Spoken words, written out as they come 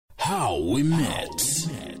How we met.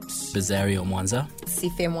 Bezario Mwanza.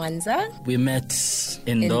 Sife Mwanza. We met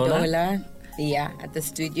in Dola. Yeah, at the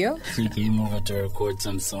studio. He came over to record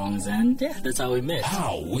some songs, and that's how we met.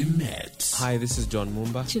 How we met. Hi, this is John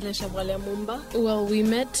Mumba. Chilesha Bwale Mumba. Well, we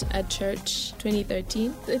met at church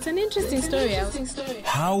 2013. It's an interesting story.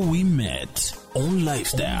 How we met on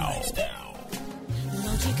Lifestyle.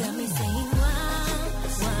 Lord, you got me saying wow,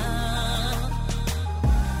 wow.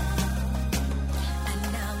 I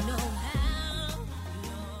now know how,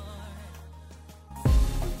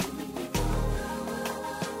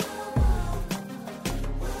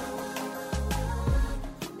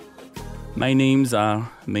 My names are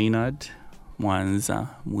Maynard Mwanza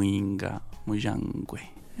Mwinga Mujangwe.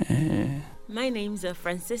 My names are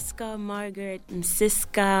Francisca Margaret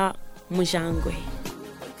Msiska Mujangwe.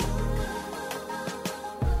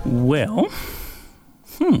 Well,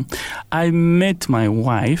 I met my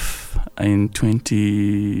wife in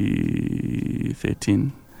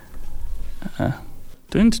 2013.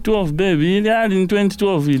 2012, baby. Yeah, in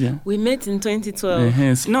 2012, yeah. We met in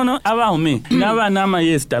 2012. No, about me. Never nama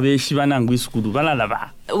yes, tabe shivana ngwiskudu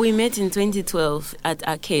balalaba. We met in 2012 at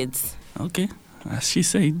Arcades. Okay, as she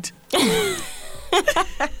said.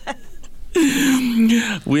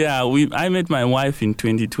 I met my wife in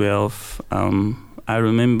 2012. I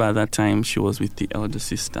remember that time she was with the elder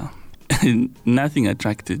sister. Nothing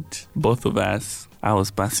attracted both of us. I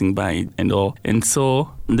was passing by and all. And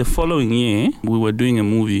so the following year, we were doing a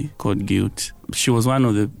movie called Guilt. She was one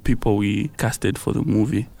of the people we casted for the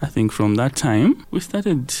movie. I think from that time, we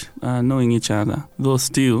started knowing each other, though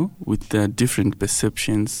still with different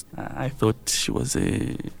perceptions. I thought she was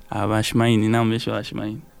a Washmain, you know. I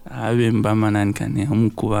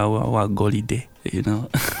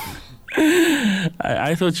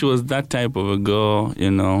thought she was that type of a girl,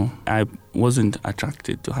 you know. I wasn't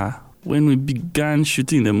attracted to her. When we began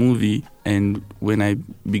shooting the movie and when I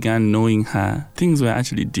began knowing her, things were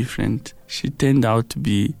actually different. She turned out to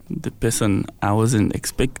be the person I wasn't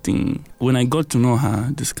expecting. When I got to know her,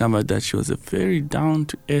 I discovered that she was a very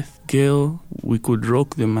down-to-earth girl. We could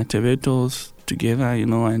rock the Matevetos together, you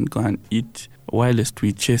know, and go and eat whilst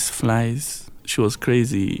we chase flies. She was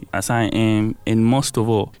crazy as I am, and most of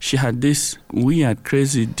all, she had this weird,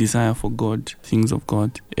 crazy desire for God, things of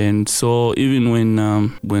God. And so even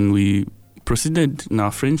when we proceeded in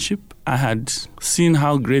our friendship, I had seen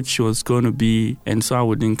how great she was going to be, and so I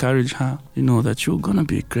would encourage her, you know, that you were going to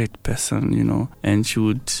be a great person, you know, and she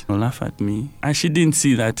would laugh at me. And she didn't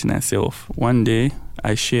see that in herself. One day,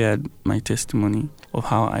 I shared my testimony of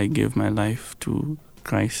how I gave my life to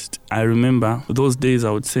Christ. I remember those days I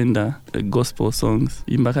would send her gospel songs.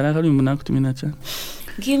 Give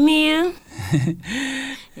me you.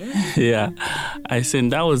 Yeah.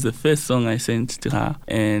 That was the first song I sent to her.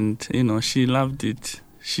 And, you know, she loved it.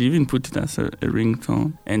 She even put it as a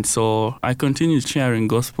ringtone. And so I continued sharing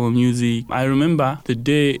gospel music. I remember the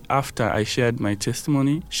day after I shared my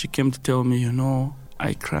testimony, she came to tell me, you know,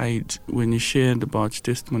 I cried. When you shared about your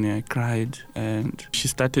testimony, I cried. And she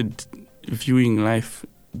started viewing life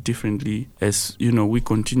differently as, you know, we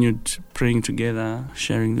continued praying together,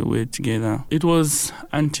 sharing the word together. It was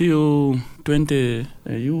until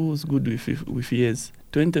you was good with years,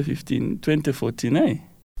 2015, 2014,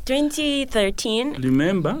 2013.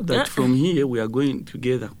 Remember that from here we are going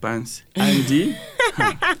together, pants. Andy.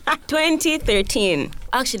 2013.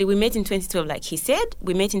 Actually, we met in 2012, like he said.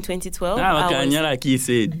 We met in 2012. Like he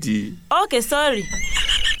said. Okay, sorry.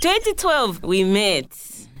 2012, we met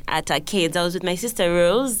at Arcades. I was with my sister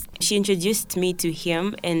Rose. She introduced me to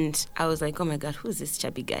him and I was like, oh my God, who's this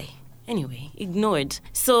chubby guy? Anyway, ignored.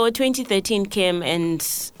 So 2013 came and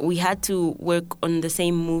we had to work on the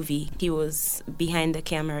same movie. He was behind the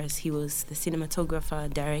cameras. He was the cinematographer,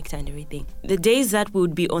 director and everything. The days that we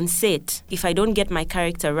would be on set, if I don't get my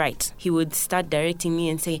character right, he would start directing me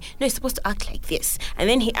and say, no, you're supposed to act like this. And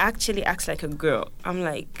then he actually acts like a girl. I'm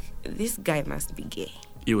like, this guy must be gay.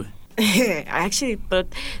 You were? I actually thought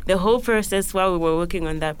the whole process while we were working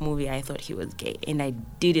on that movie, I thought he was gay and I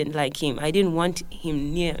didn't like him. I didn't want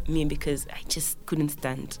him near me because I just couldn't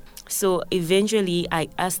stand. So eventually I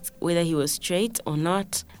asked whether he was straight or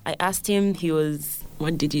not. I asked him,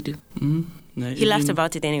 what did you do? He laughed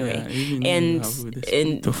about it anyway. And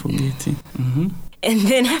And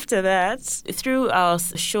then after that, through our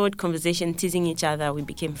short conversation, teasing each other, we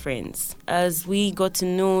became friends. As we got to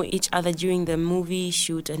know each other during the movie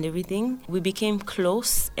shoot and everything, we became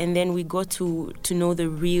close, and then we got to know the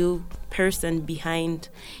real person behind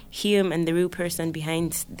him and the real person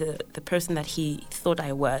behind the person that he thought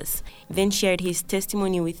I was. Then shared his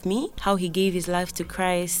testimony with me, how he gave his life to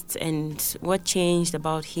Christ and what changed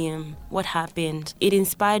about him, what happened. It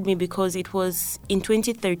inspired me because it was in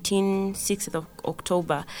 2013, 6th of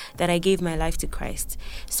October, that I gave my life to Christ.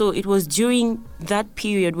 So it was during that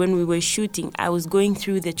period when we were shooting, I was going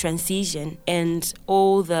through the transition and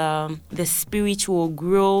all the spiritual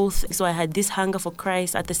growth. So I had this hunger for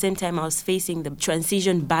Christ. At the same time, I was facing the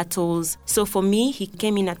transition battles. So for me, he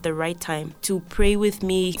came in at the right time to pray with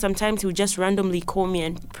me. Sometimes he would just randomly call me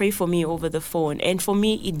and pray for me over the phone. And for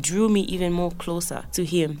me, it drew me even more closer to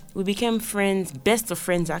him. We became friends, best of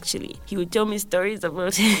friends actually. He would tell me stories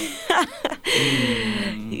about his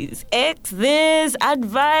ex, this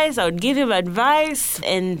advice. I would give him advice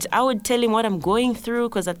and I would tell him what I'm going through,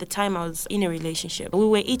 because at the time I was in a relationship. We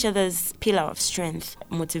were each other's pillar of strength,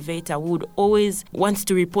 motivator. We would always want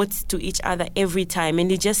to report to each other every time,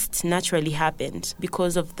 and it just naturally happened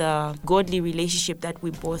because of the godly relationship that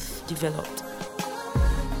we both developed.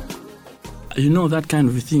 You know that kind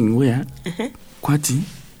of a thing where kwati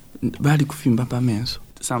bali kufimba pamenso.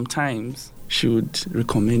 Sometimes she would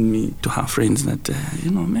recommend me to her friends that,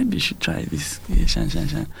 maybe you should try this.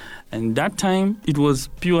 And that time, it was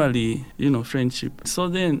purely, friendship. So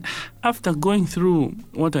then, after going through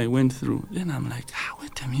what I went through, then I'm like,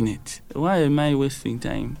 wait a minute. Why am I wasting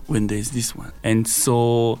time when there's this one? And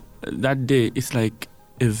so, that day, it's like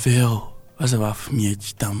a veil. And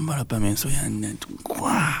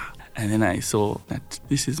then I saw that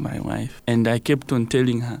this is my wife. And I kept on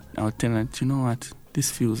telling her, I would tell her, you know what, this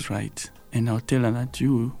feels right. And I'll tell her that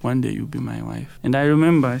one day you'll be my wife. And I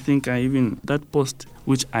remember, I think that post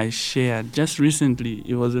which I shared just recently,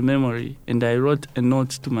 it was a memory. And I wrote a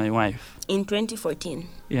note to my wife. In 2014.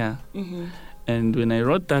 Yeah. Mm-hmm. And when I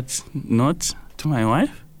wrote that note to my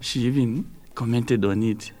wife, she even commented on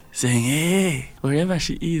it, saying, hey, wherever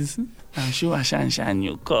she is, I'm sure Shanshan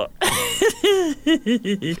you call.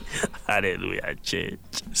 Hallelujah, church.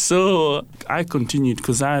 So I continued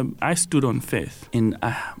because I stood on faith, and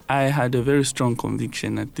I had a very strong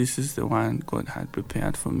conviction that this is the one God had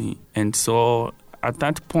prepared for me. And so at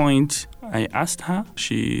that point, I asked her.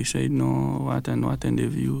 She said, no, what and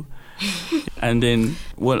have you? And then,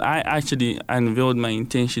 I actually unveiled my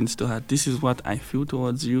intentions to her. This is what I feel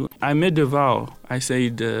towards you. I made a vow. I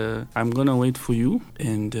said, I'm going to wait for you.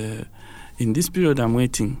 And in this period I'm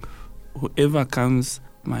waiting, whoever comes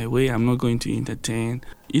my way, I'm not going to entertain.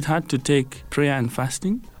 It had to take prayer and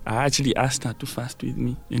fasting. I actually asked her to fast with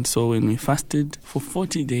me. And so when we fasted for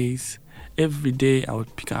 40 days, every day I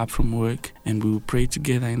would pick her up from work and we would pray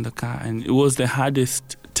together in the car. And it was the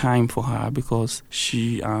hardest time for her because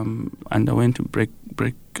she underwent a breakup.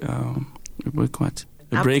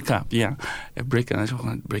 A breakup, yeah. A breakup. I just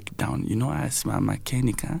want to break it down. As my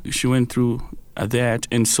mechanic, she went through that.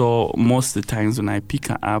 And so most of the times when I pick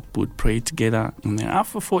her up, we'd pray together. And then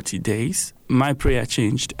after 40 days, my prayer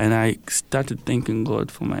changed. And I started thanking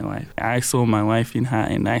God for my wife. I saw my wife in her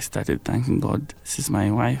and I started thanking God. This is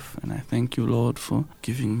my wife. And I thank you, Lord, for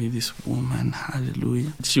giving me this woman.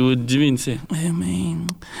 Hallelujah. She would even say, Amen.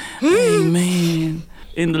 Amen.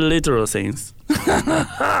 In the literal sense.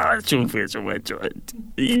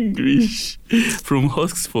 English from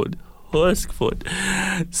Oxford. So,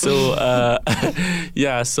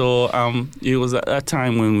 it was at that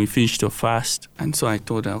time when we finished the fast. And so I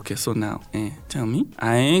told her, okay, so now, tell me,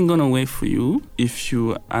 I ain't going to wait for you if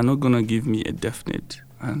you are not going to give me a definite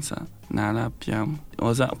answer. It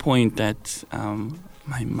was at a point that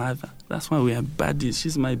my mother, that's why we are buddies,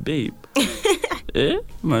 she's my babe.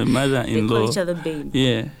 My mother-in-law. They call each other babe.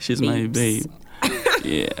 Yeah, she's Babes. My babe.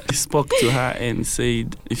 Yeah, I spoke to her and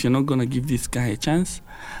said, if you're not going to give this guy a chance,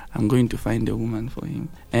 I'm going to find a woman for him.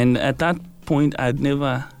 And at that point, I'd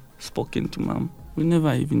never spoken to Mom. We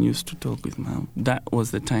never even used to talk with Mom. That was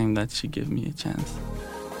the time that she gave me a chance.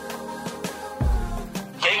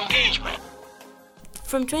 Engagement.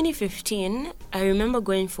 From 2015, I remember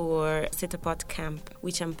going for Set Apart Camp,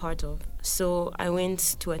 which I'm part of. So I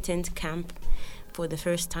went to attend camp for the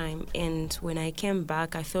first time, and when I came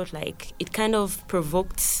back, I felt like it kind of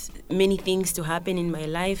provoked many things to happen in my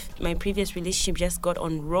life. My previous relationship just got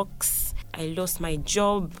on rocks. I lost my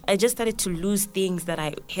job. I just started to lose things that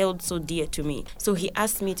I held so dear to me. So he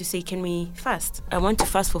asked me to say, can we fast? I want to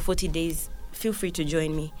fast for 40 days. Feel free to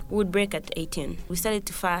join me. We would break at 18. We started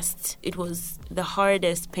to fast. It was the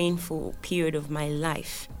hardest, painful period of my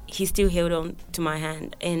life. He still held on to my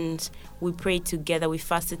hand, and we prayed together. We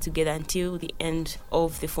fasted together until the end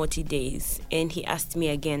of the 40 days. And he asked me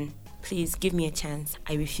again, please give me a chance.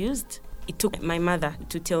 I refused. it took my mother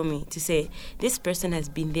to tell me, to say, this person has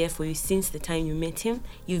been there for you since the time you met him.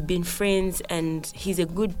 You've been friends and he's a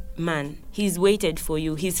good man. He's waited for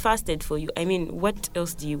you. He's fasted for you. I mean, what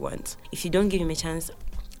else do you want? If you don't give him a chance,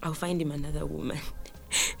 I'll find him another woman.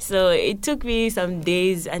 So it took me some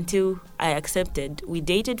days until I accepted. We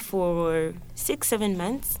dated for 6-7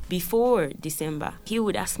 months before December. He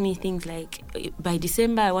would ask me things like, by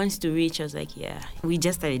December I want to reach. I was like, yeah, we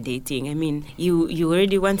just started dating. I mean, you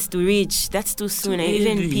already want to reach. That's too soon. And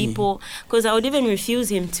even people, because I would even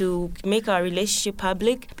refuse him to make our relationship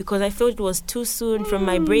public because I felt it was too soon from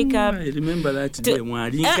my breakup. I remember that day.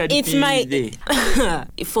 It's my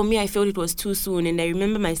for me, I felt it was too soon. And I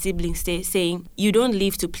remember my siblings saying, you don't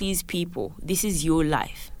live to please people. This is your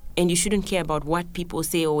life. And you shouldn't care about what people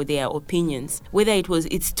say or their opinions. Whether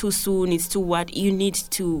it's too soon, it's too what, you need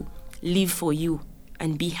to live for you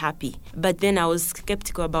and be happy. But then I was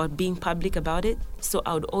skeptical about being public about it. So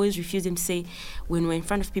I would always refuse him to say, when we're in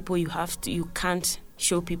front of people, you can't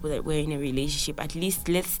show people that we're in a relationship. At least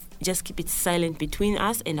let's just keep it silent between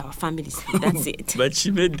us and our families. That's it. But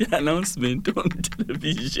she made the announcement on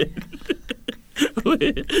television.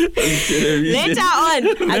 Later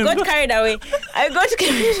on, I got carried away.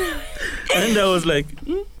 And I was like,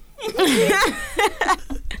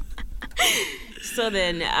 So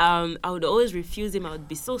then I would always refuse him. I would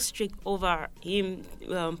be so strict over him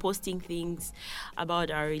posting things about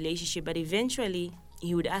our relationship. But eventually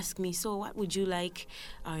he would ask me, so what would you like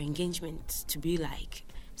our engagement to be like?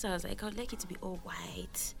 So I was like, I would like it to be all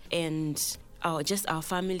white and just our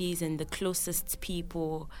families and the closest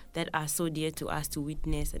people that are so dear to us to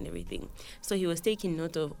witness and everything. So he was taking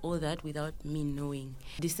note of all that without me knowing.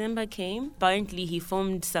 December came. Apparently he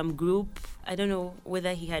formed some group. I don't know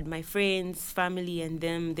whether he had my friends, family, and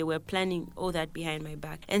them. They were planning all that behind my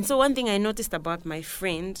back. And so one thing I noticed about my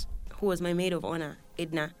friend, who was my maid of honor,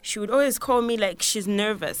 Edna, she would always call me like she's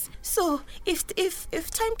nervous. So if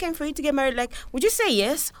time came for you to get married, like, would you say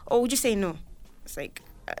yes or would you say no? It's like,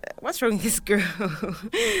 what's wrong with this girl?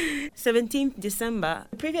 17th December,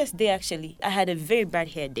 the previous day actually, I had a very bad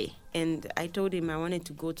hair day. And I told him I wanted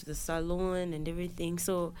to go to the salon and everything.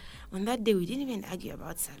 So on that day, we didn't even argue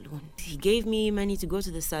about salon. He gave me money to go to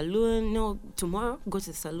the salon. No, tomorrow, go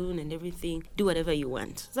to the salon and everything. Do whatever you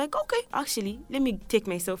want. It's like, okay, actually, let me take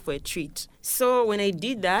myself for a treat. So when I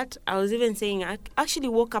did that, I was even saying I actually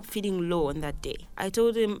woke up feeling low on that day. I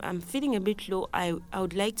told him I'm feeling a bit low. I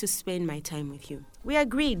would like to spend my time with you. We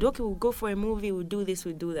agreed, okay, we'll go for a movie, we'll do this,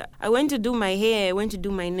 we'll do that. I went to do my hair, I went to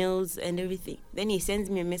do my nails and everything. Then he sends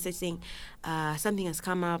me a message saying, something has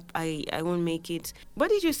come up, I won't make it.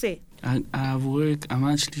 What did you say? I have work, I'm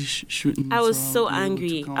actually shooting. I was so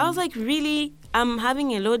angry. I was like, really? I'm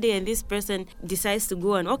having a low day and this person decides to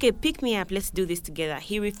go and, okay, pick me up, let's do this together.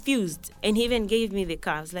 He refused and he even gave me the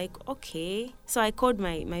car. I was like, okay. So I called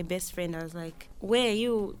my best friend. I was like, where are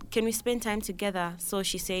you? Can we spend time together? So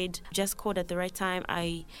she said, just called at the right time.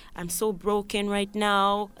 I'm so broken right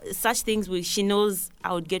now. Such things, she knows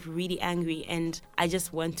I would get really angry and I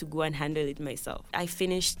just want to go and handle it myself. I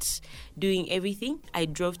finished doing everything. I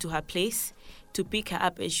drove to her place to pick her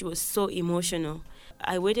up and she was so emotional.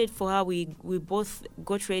 I waited for her. We both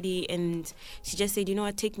got ready and she just said, you know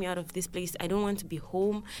what, take me out of this place. I don't want to be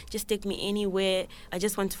home. Just take me anywhere. I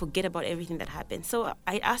just want to forget about everything that happened. So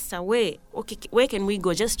I asked her, where can we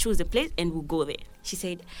go? Just choose a place and we'll go there. She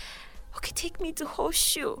said, okay, take me to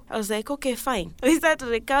Horseshoe. I was like, okay, fine. We sat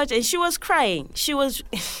on the couch and she was crying. She was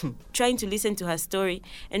trying to listen to her story.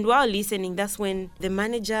 And while listening, that's when the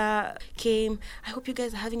manager came. I hope you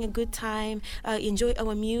guys are having a good time. Enjoy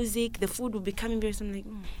our music. The food will be coming very soon. I'm like,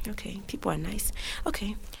 okay, people are nice.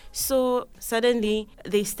 Okay. So suddenly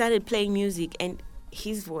they started playing music and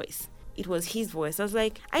his voice. It was his voice. I was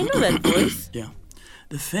like, I know that voice. Yeah.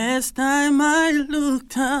 The first time I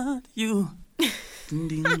looked at you,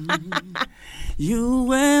 you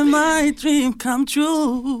were my dream come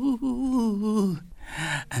true.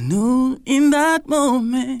 I knew in that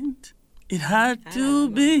moment it had to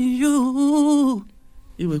be you.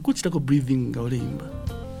 Iwe kuchitako breathing nga olimba.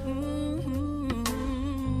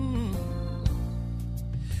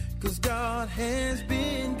 'Cause God has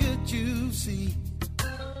been good, you see.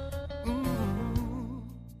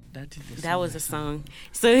 That was a song.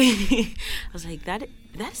 So I was like,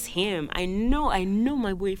 that's him. I know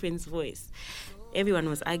my boyfriend's voice. Everyone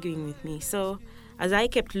was arguing with me. So as I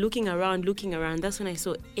kept looking around, that's when I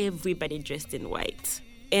saw everybody dressed in white.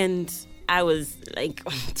 And I was like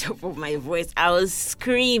on top of my voice. I was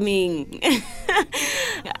screaming.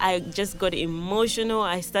 I just got emotional.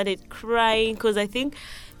 I started crying because I think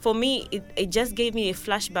for me, it just gave me a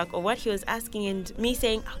flashback of what he was asking and me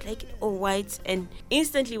saying, I would like it all white. And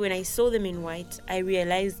instantly when I saw them in white, I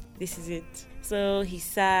realized this is it. So he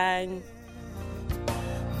sang.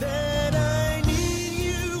 That I need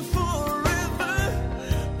you forever.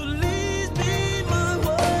 Please be my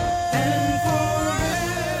wife. And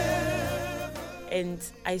forever. And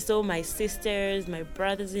I saw my sisters, my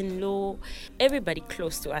brothers-in-law, everybody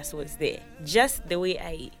close to us was there. Just the way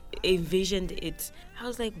I envisioned it. I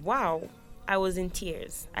was like, wow. I was in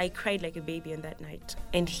tears. I cried like a baby on that night.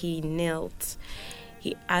 And he knelt.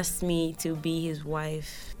 He asked me to be his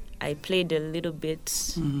wife. I played a little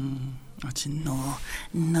bit.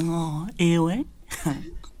 No, ewe.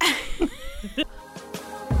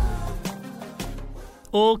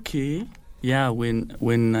 Okay. Yeah,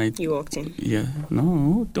 when I You walked in. Yeah,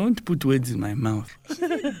 no, don't put words in my mouth.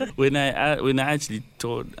 when I actually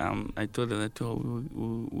told I told her that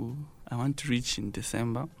I want to reach in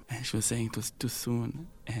December, and she was saying it was too soon,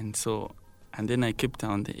 and then I kept her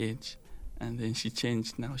on the edge, and then she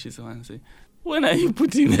changed. Now she's the one saying, "When are you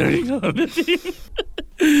putting the ring on the thing?"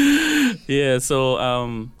 Yeah, so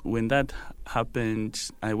when that happened,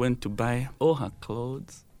 I went to buy all her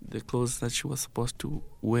clothes. The clothes that she was supposed to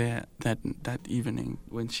wear that evening.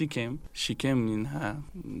 When she came in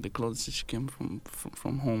the clothes that she came from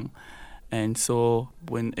home. And so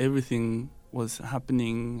when everything was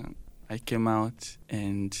happening, I came out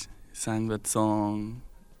and sang that song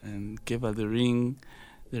and gave her the ring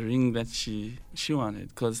that she wanted.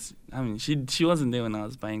 Because, I mean, she wasn't there when I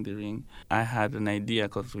was buying the ring. I had an idea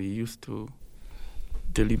because we used to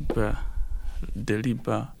deliver.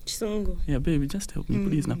 Chisungu. Yeah, baby, just help me,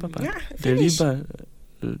 please, na papa. Yeah, finish.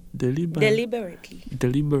 Deliberately.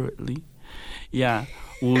 Yeah,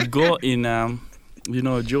 we'll go in,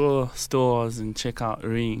 jewel stores and check out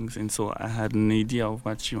rings. And so I had an idea of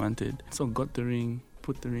what she wanted. So got the ring,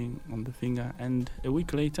 put the ring on the finger. And a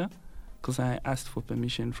week later, because I asked for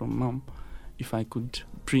permission from mom if I could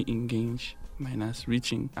pre-engage minus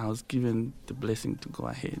reaching, I was given the blessing to go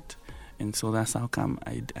ahead. And so that's how come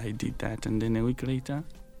I did that. And then a week later,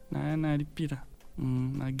 I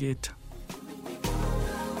get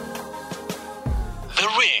The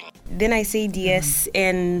ring. Then I said yes,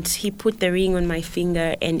 and he put the ring on my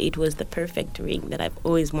finger, and it was the perfect ring that I've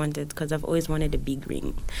always wanted, because I've always wanted a big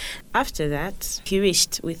ring. After that, he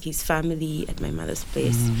wished with his family at my mother's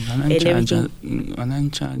place. And everything.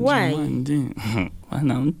 Why?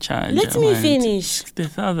 Let me finish.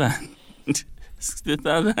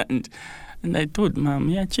 60,000. And I told mom,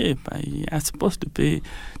 yeah, cheap. I supposed to pay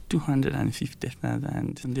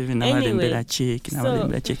 250,000. And even now they better check. Now they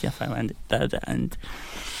better check 500,000.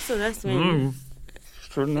 So that's when.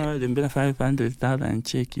 So now they better 500,000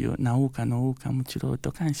 check you. Nauka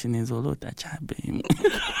muchiroto kanshinezolota chabe.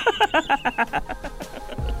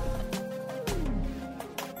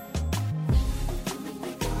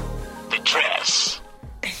 The dress.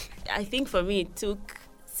 I think for me it took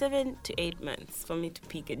 7 to 8 months for me to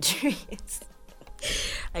pick a dress.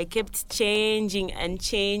 I kept changing, and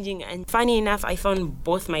funny enough, I found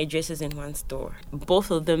both my dresses in one store. Both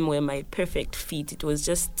of them were my perfect fit. It was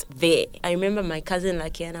just there. I remember my cousin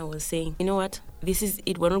Lakiana was saying, you know what? This is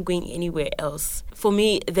it. We're not going anywhere else. For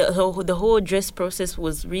me, the whole dress process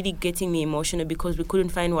was really getting me emotional because we couldn't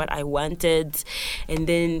find what I wanted. And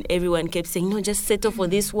then everyone kept saying, no, just settle for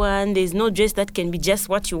this one. There's no dress that can be just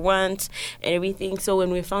what you want and everything. So when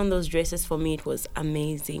we found those dresses, for me, it was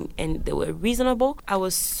amazing. And they were reasonable. I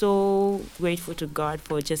was so grateful to God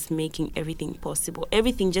for just making everything possible.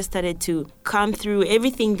 Everything just started to come through.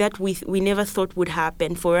 Everything that we never thought would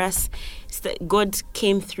happen for us, God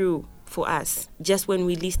came through for us. Just when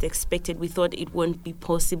we least expected, we thought it won't be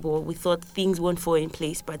possible. We thought things won't fall in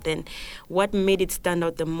place. But then what made it stand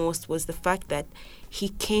out the most was the fact that he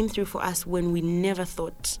came through for us when we never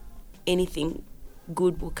thought anything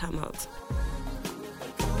good would come out.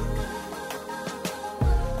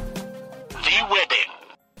 The wedding.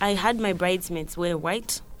 I had my bridesmaids wear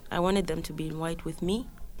white. I wanted them to be in white with me,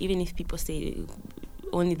 even if people say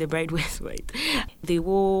only the bride wears white. They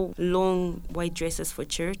wore long white dresses for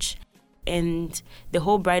church. And the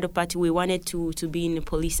whole bridal party, we wanted to be in a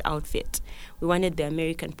police outfit. We wanted the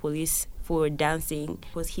American police for dancing.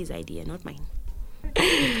 It was his idea, not mine.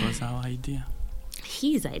 It was our idea.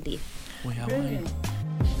 His idea. We are one.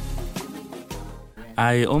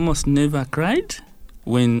 I almost never cried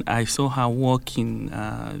when I saw her walk in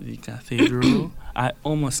the cathedral. I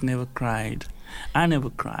almost never cried. I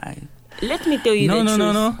never cried. Let me tell you the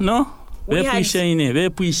truth. No.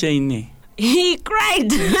 He cried.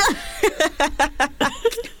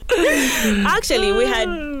 Actually, we had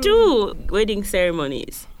 2 wedding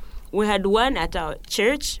ceremonies. We had one at our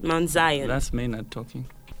church, Mount Zion. That's Maynard talking.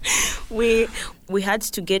 We had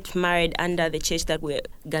to get married under the church that we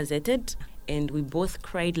gazetted, and we both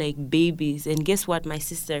cried like babies. And guess what? My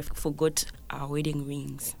sister forgot our wedding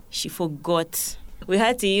rings. She forgot. We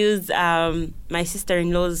had to use my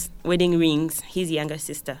sister-in-law's wedding rings, his younger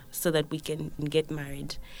sister, so that we can get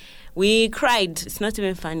married. We cried. It's not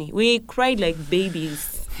even funny. We cried like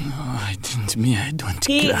babies. No, I didn't. I don't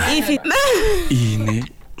He- cry. if it- Ine,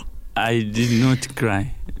 I did not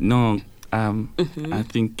cry. No, I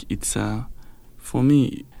think it's for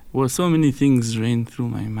me. Well, so many things ran through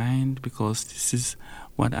my mind because this is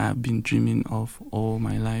what I've been dreaming of all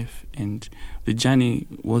my life, and the journey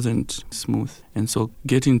wasn't smooth. And so,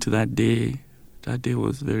 getting to that day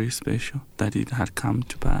was very special. That it had come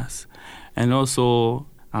to pass, and also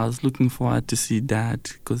I was looking forward to see Dad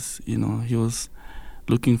because he was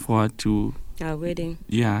looking forward to Our wedding.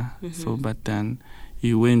 yeah. So, but then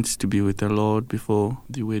he went to be with the Lord before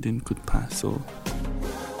the wedding could pass. So,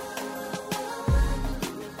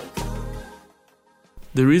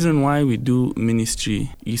 the reason why we do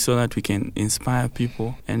ministry is so that we can inspire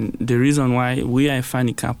people, and the reason why we are a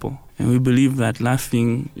funny couple. And we believe that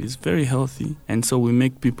laughing is very healthy, and so we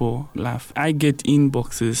make people laugh. I get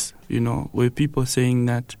inboxes, where people saying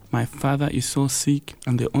that my father is so sick,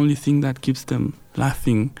 and the only thing that keeps them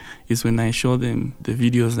laughing is when I show them the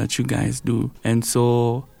videos that you guys do. And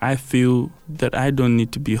so I feel that I don't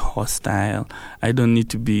need to be hostile. I don't need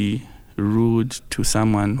to be rude to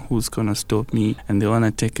someone who's gonna stop me and they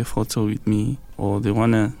wanna take a photo with me or they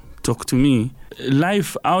wanna talk to me.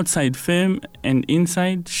 Life outside fame and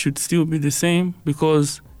inside should still be the same,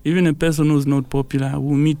 because even a person who's not popular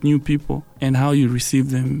will meet new people, and how you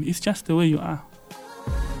receive them is just the way you are.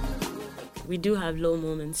 We do have low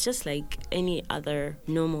moments, just like any other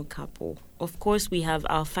normal couple. Of course, we have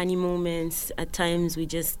our funny moments. At times, we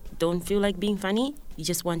just don't feel like being funny. You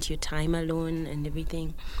just want your time alone and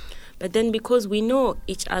everything. But then because we know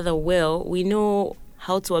each other well, we know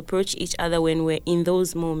how to approach each other when we're in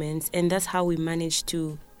those moments, and that's how we manage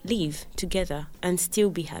to live together and still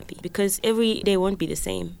be happy. Because every day won't be the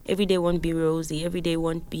same. Every day won't be rosy. Every day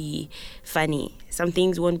won't be funny. Some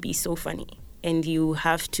things won't be so funny. And you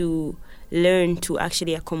have to learn to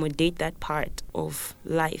actually accommodate that part of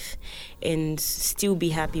life and still be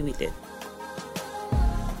happy with it.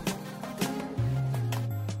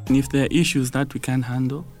 And if there are issues that we can't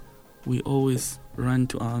handle, we always run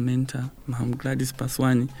to our mentor, Ma'am Gladys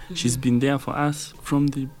Paswani. She's been there for us from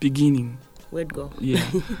the beginning. Where'd go? Yeah.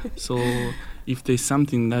 So if there's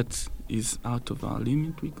something that is out of our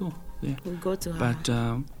limit, we go there. We go to her.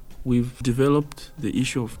 But we've developed the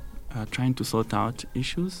issue of trying to sort out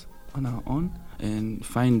issues on our own and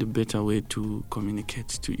find a better way to communicate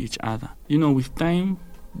to each other. With time,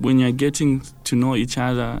 when you're getting to know each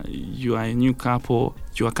other, you are a new couple,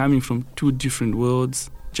 you are coming from two different worlds,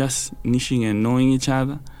 just niching and knowing each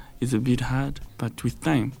other is a bit hard. But with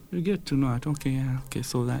time, you get to know it. Okay,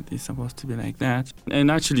 so that is supposed to be like that. And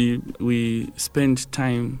actually, we spend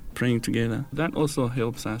time praying together. That also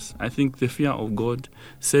helps us. I think the fear of God,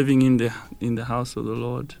 serving in the house of the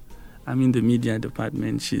Lord. I'm in the media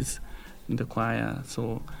department, she's in the choir.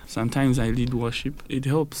 So sometimes I lead worship. It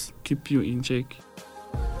helps keep you in check.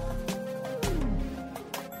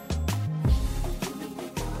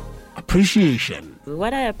 Appreciation.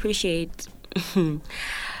 What I appreciate,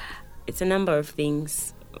 it's a number of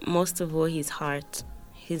things. Most of all, his heart.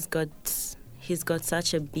 He's got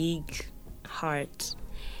such a big heart,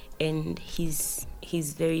 and he's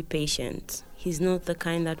very patient. He's not the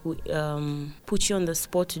kind that would put you on the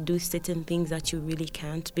spot to do certain things that you really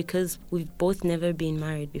can't, because we've both never been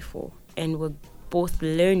married before, and we're both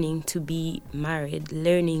learning to be married,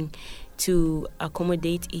 learning to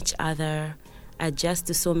accommodate each other, adjust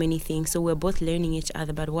to so many things. So we're both learning each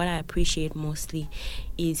other. But what I appreciate mostly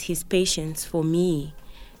is his patience for me.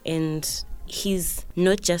 And he's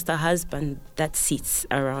not just a husband that sits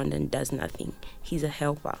around and does nothing. He's a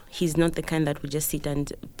helper. He's not the kind that would just sit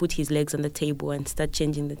and put his legs on the table and start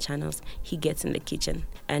changing the channels. He gets in the kitchen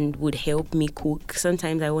and would help me cook.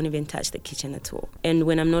 Sometimes I won't even touch the kitchen at all. And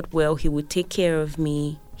when I'm not well, he would take care of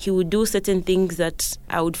me. He would do certain things that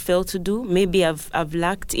I would fail to do. Maybe I've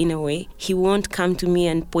lacked in a way. He won't come to me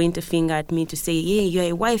and point a finger at me to say, yeah,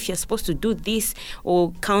 you're a wife, you're supposed to do this,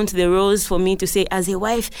 or count the rows for me to say, as a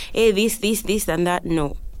wife, hey, this, and that.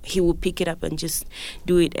 No, he will pick it up and just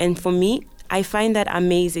do it. And for me, I find that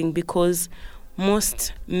amazing, because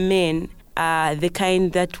most men the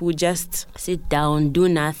kind that would just sit down, do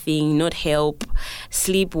nothing, not help,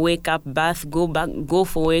 sleep, wake up, bath, go back, go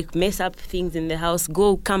for work, mess up things in the house,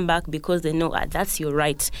 come back because they know that's your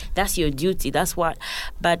right, that's your duty, that's what.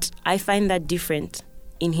 But I find that different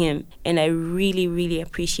in him, and I really, really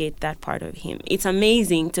appreciate that part of him. It's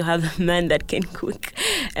amazing to have a man that can cook,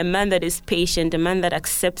 a man that is patient, a man that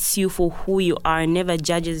accepts you for who you are, never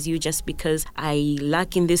judges you just because I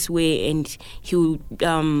lack in this way, and he would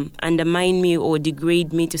undermine me or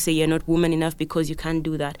degrade me to say you're not woman enough because you can't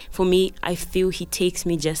do that. For me, I feel he takes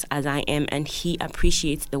me just as I am, and he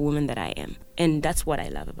appreciates the woman that I am. And that's what I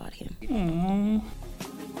love about him.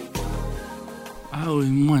 Awe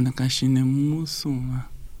mwana kashine musuma.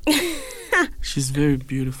 She's very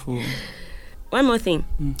beautiful. One more thing.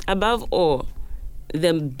 Above all,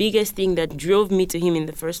 the biggest thing that drove me to him in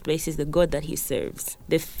the first place is the God that he serves.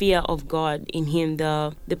 The fear of God in him,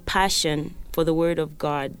 the passion for the word of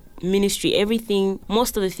God, ministry, everything,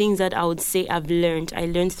 most of the things that I would say I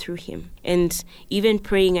learned through him. And even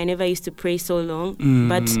praying, I never used to pray so long,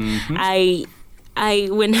 but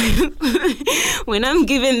when I'm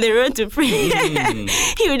given the road to pray,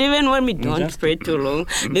 he would even want me, don't pray too long,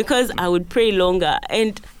 because I would pray longer.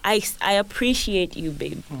 And I appreciate you,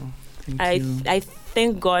 babe. I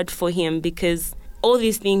thank God for him, because all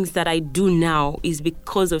these things that I do now is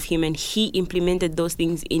because of him, and he implemented those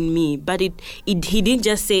things in me. But he didn't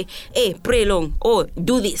just say, hey, pray long, oh,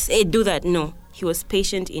 do this, hey, do that. No, he was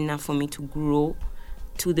patient enough for me to grow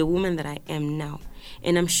to the woman that I am now.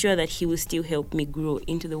 And I'm sure that he will still help me grow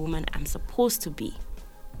into the woman I'm supposed to be,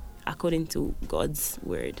 according to God's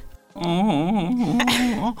word.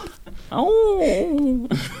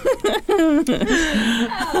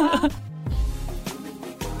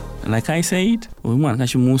 Like I said,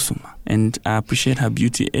 and I appreciate her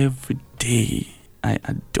beauty every day. I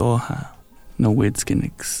adore her. No words can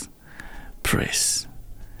express.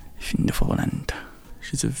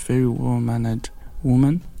 She's a very well-mannered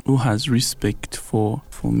woman who has respect for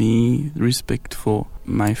me, respect for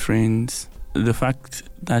my friends. The fact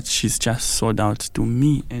that she's just sold out to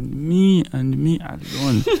me and me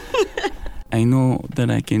alone. I know that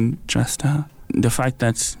I can trust her. The fact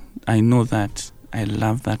that I know that I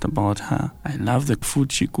love that about her. I love the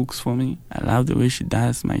food she cooks for me. I love the way she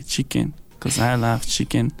does my chicken, because I love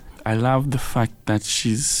chicken. I love the fact that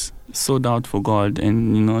she's sold out for God,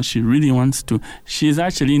 and she really wants to. She's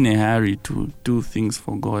actually in a hurry to do things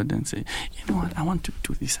for God and say, you know what, I want to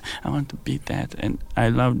do this, I want to be that, and I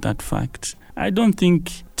love that fact. I don't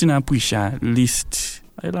think Tina Puisha list.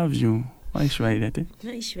 I love you. Why should I that?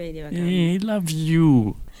 I love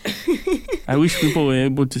you. I wish people were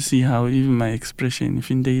able to see how even my expression, if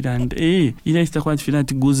indeed, and ila itakuwa tufila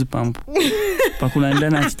ti guzi pump. Pakula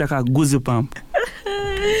ndana titaka guzi pump.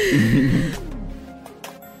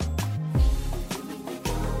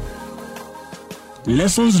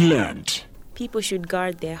 Lessons learned. People should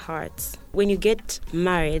guard their hearts. When you get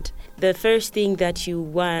married, the first thing that you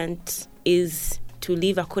want is to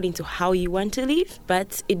live according to how you want to live,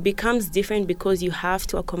 but it becomes different because you have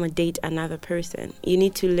to accommodate another person. You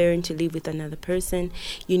need to learn to live with another person.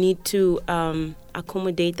 You need to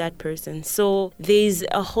accommodate that person. So there's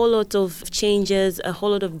a whole lot of changes, a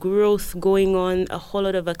whole lot of growth going on, a whole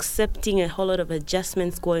lot of accepting, a whole lot of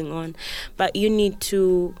adjustments going on, but you need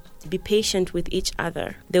to be patient with each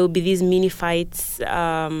other. There will be these mini fights,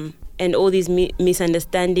 and all these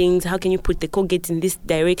misunderstandings. How can you put the Colgate in this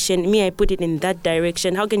direction? Me, I put it in that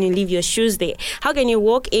direction. How can you leave your shoes there? How can you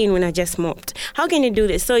walk in when I just mopped? How can you do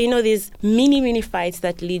this? So, these mini fights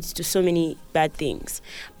that leads to so many bad things.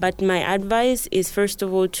 But my advice is, first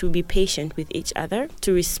of all, to be patient with each other,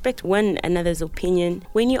 to respect one another's opinion.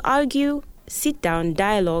 When you argue, sit down,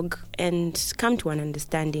 dialogue, and come to an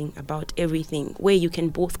understanding about everything, where you can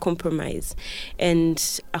both compromise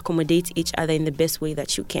and accommodate each other in the best way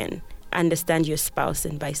that you can. Understand your spouse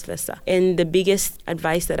and vice versa. And the biggest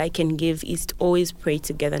advice that I can give is to always pray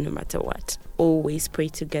together no matter what. Always pray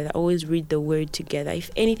together. Always read the word together.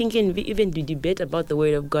 If anything, can even do debate about the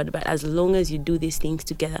word of God, but as long as you do these things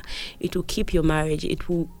together, it will keep your marriage. It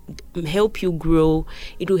will help you grow.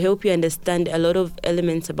 It will help you understand a lot of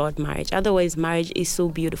elements about marriage. Otherwise, marriage is so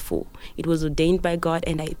beautiful. It was ordained by God,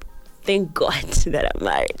 and I thank God that I'm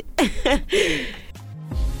married.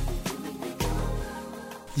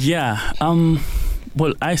 Yeah,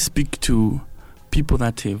 well, I speak to people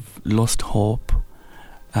that have lost hope.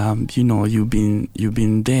 You've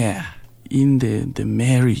been there in the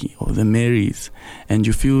Mary or the Marys, and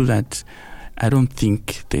you feel that I don't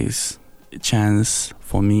think there's a chance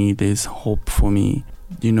for me, there's hope for me.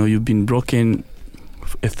 You've been broken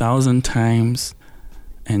 1,000 times,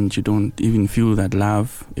 and you don't even feel that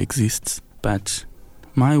love exists. But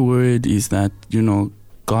my word is that,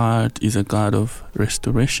 God is a God of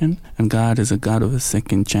restoration, and God is a God of a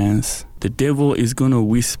second chance. The devil is going to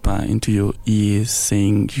whisper into your ears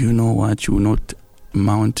saying, you know what, you will not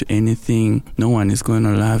amount to anything. No one is going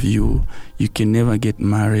to love you. You can never get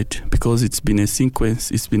married, because it's been a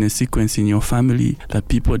sequence in your family that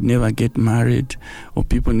people never get married or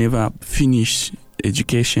people never finish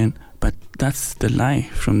education. But that's the lie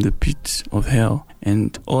from the pit of hell.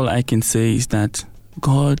 And all I can say is that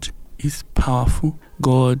God is powerful.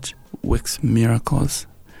 God works miracles.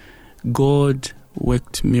 God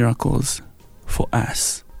worked miracles for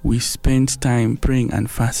us. We spent time praying and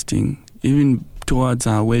fasting. Even towards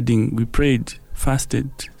our wedding, we prayed, fasted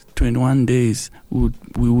 21 days. We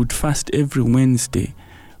would fast every Wednesday.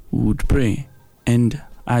 We would pray. And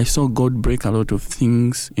I saw God break a lot of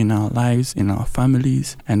things in our lives, in our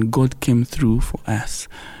families, and God came through for us.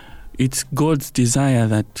 It's God's desire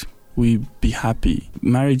that we be happy.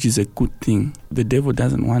 Marriage is a good thing. The devil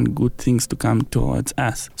doesn't want good things to come towards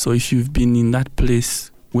us. So if you've been in that place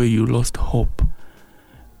where you lost hope,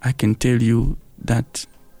 I can tell you that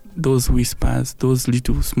those whispers, those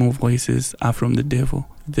little small voices are from the devil.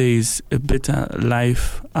 There is a better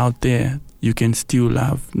life out there. You can still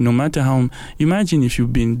love. No matter how... Imagine if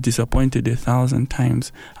you've been disappointed 1,000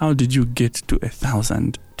 times. How did you get to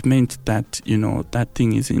 1,000? It meant that, that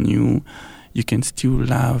thing is in you. You can still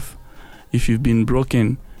love. If you've been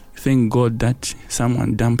broken, thank God that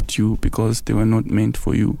someone dumped you because they were not meant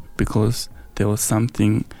for you, because there was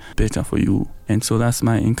something better for you. And so that's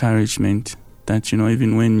my encouragement, that,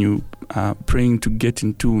 even when you are praying to get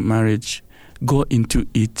into marriage, go into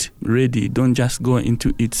it ready. Don't just go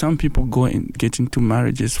into it. Some people get into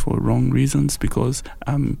marriages for wrong reasons, because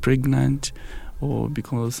I'm pregnant or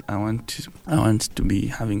because I want to be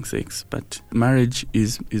having sex. But marriage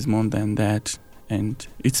is more than that, and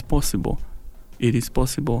it's possible. It is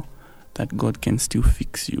possible that God can still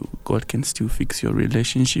fix you. God can still fix your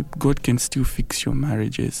relationship. God can still fix your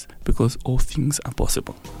marriages, because all things are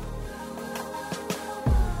possible.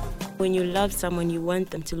 When you love someone, you want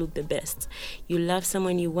them to look the best. You love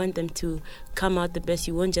someone, you want them to come out the best.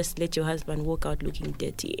 You won't just let your husband walk out looking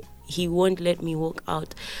dirty. He won't let me walk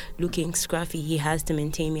out looking scruffy. He has to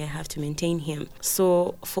maintain me. I have to maintain him.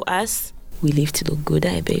 So for us, we live to look good,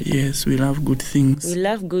 baby. Yes, we love good things. We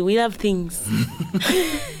love good. We love things.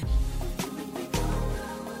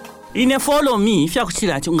 Ine follow me if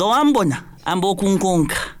yakuchira ati ngawambona ambo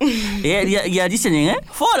kunkonka. Yeah, listening, eh?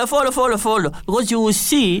 Follow. Because you will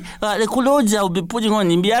see the clothes I will be putting on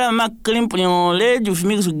in Biara Macrim putting on red with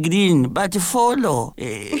mix with green, but follow.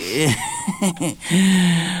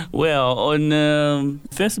 Well, on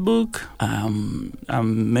Facebook, I'm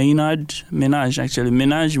Maynard Menage, actually.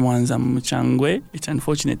 Menage Mwanza Mchangwe. It's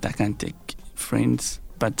unfortunate I can't take friends,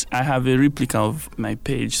 but I have a replica of my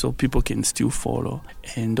page so people can still follow.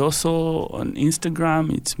 And also on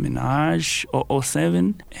Instagram, it's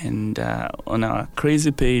Menage007. And on our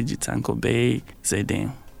crazy page, it's Uncle Bay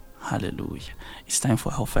Zedem. Hallelujah. It's time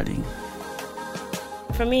for offering.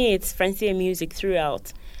 For me, it's Francia Music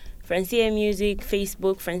throughout. Francia Music,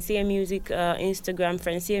 Facebook, Francia Music, Instagram,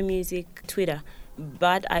 Francia Music, Twitter.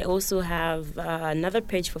 But I also have another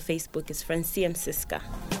page for Facebook. It's Francia Msiska.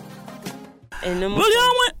 And no more.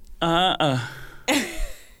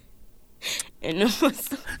 And no more.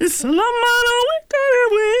 It's la mano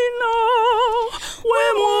we know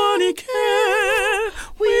when one care.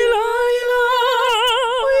 We lie.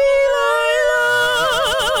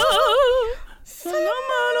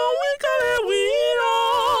 Salamano we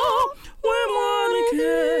know when one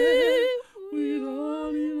care. We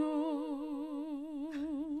lie.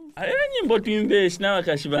 I ain't but in base now,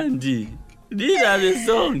 Kashbandi. These are the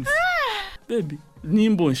songs. Baby,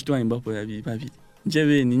 nyimbo nshitwa imbapo ya bibi.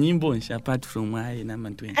 Njebe ni nyimbo nsha apart from I na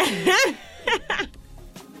mantweni.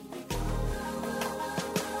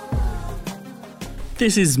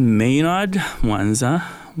 This is Maynard Mwanza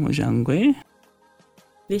Mujangwe.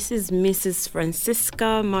 This is Mrs.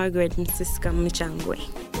 Francisca Margaret Msiska Mchangwe.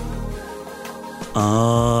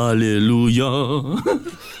 Hallelujah.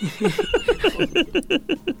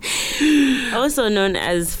 Also known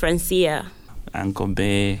as Francia. Uncle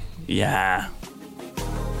Bay, yeah.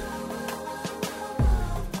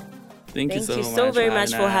 Thank you so very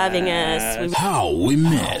much for having us. How we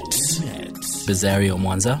met. Bezario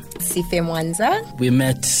Mwanza. Sife Mwanza. We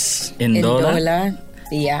met in Dola. Dola.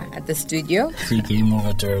 Yeah, at the studio. He came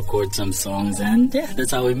over to record some songs, and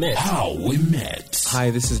that's how we met. How we met.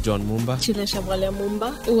 Hi, this is John Mumba. Chile Shabwale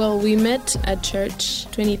Mumba. Well, we met at church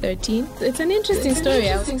 2013. It's an interesting story.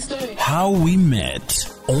 How we met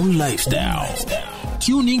on Lifestyle.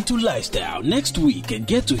 Tune in to Lifestyle next week and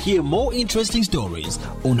get to hear more interesting stories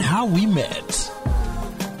on how we met.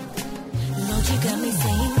 Lord, you got me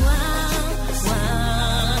saying wow,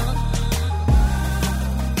 wow.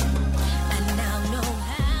 And now know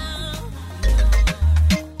how.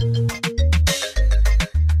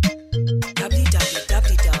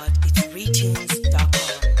 www.itsretunes.com.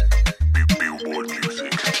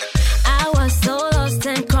 I was so lost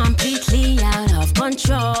and completely out of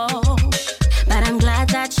control, but I'm glad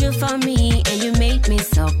that you found me and you made me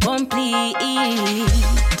so complete.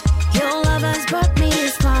 Your love has brought me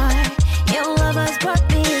this far. Your love has brought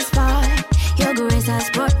me this far. Your grace has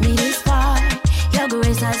brought me this far. Your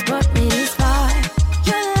grace has brought me this far.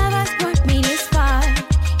 Your love has brought me this far.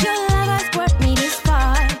 Your love has brought me this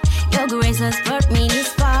far. Your grace has brought me this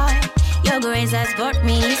far. Your grace has brought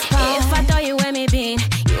me this far. If I thought you where me been,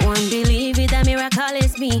 you won't believe it, a miracle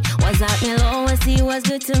is me. Was out me low, was he was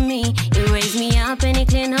good to me. He raised me up and he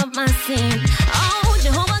cleaned up my sin. Oh,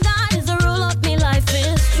 Jehovah God is the rule of me life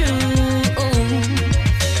is true.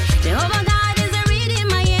 Jehovah God is the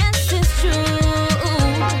redeemer, yes, it's true. I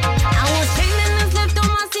was chained and enslaved to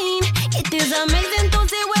my sin. It is amazing to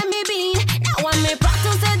see where me been. Now I'm me proud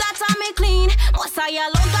to say that I'm me clean. Messiah,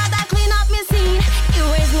 Lord God, that clean up me sin. You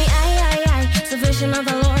raise me, aye. Salvation of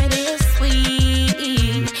the Lord is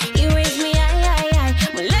sweet. You raise me, aye.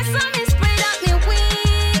 Bless on me, spread out me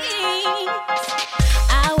wings.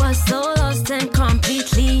 I was so lost and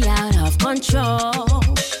completely out of control,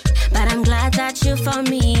 but I'm glad that you found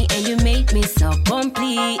me and you made me so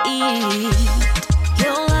complete.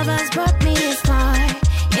 Your love has brought me this far.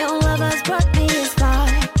 Your love has brought me this far.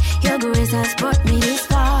 Your grace has brought me this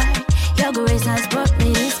far. Your grace has brought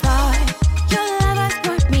me this far. Your love has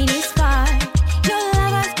brought me this far. Your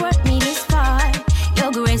love has brought me this far.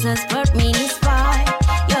 Your grace has brought me this far.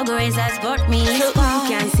 Your grace has brought me this far. You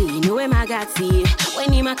can see, know where my God see.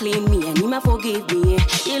 When he ma clean me and he ma forgive me.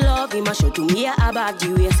 He love him, ma show to me about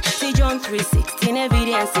the ways. See John 3:16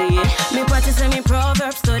 evidence say. Me practice me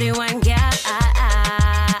Proverbs 31 gap.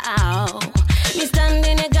 Me stand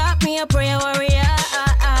in the gap, me a prayer warrior.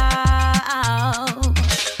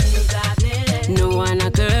 No one a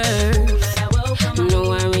curse, no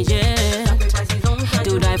one reject.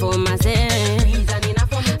 To die for my sin,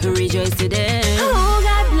 rejoice today. Oh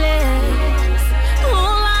God bless, oh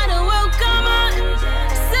Lord welcome on.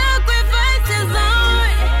 Sacrifices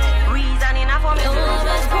on, reason enough for me. Your love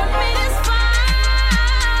has brought me this far.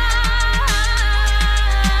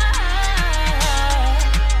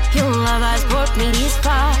 Your love has brought me this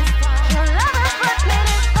far. Your love has brought me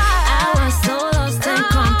this far. I was so lost and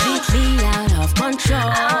completely out of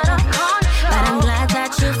control, but I'm glad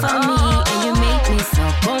that you found me and you made me so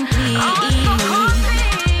complete.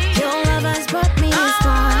 Your love has brought me this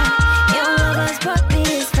far. Your love has brought me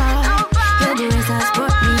this far. Your grace has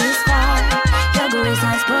brought me this far. Your grace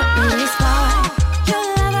has brought me this far. Your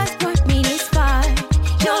love has brought me this far.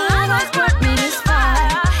 Your love has brought me this far.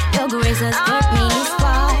 Your grace has brought me this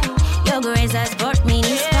far. Your grace has brought me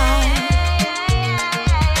this far.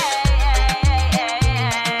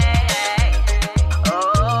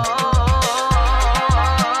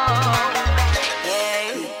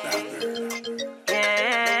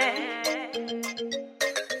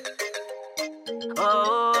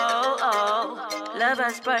 Love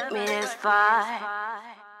has brought me this far.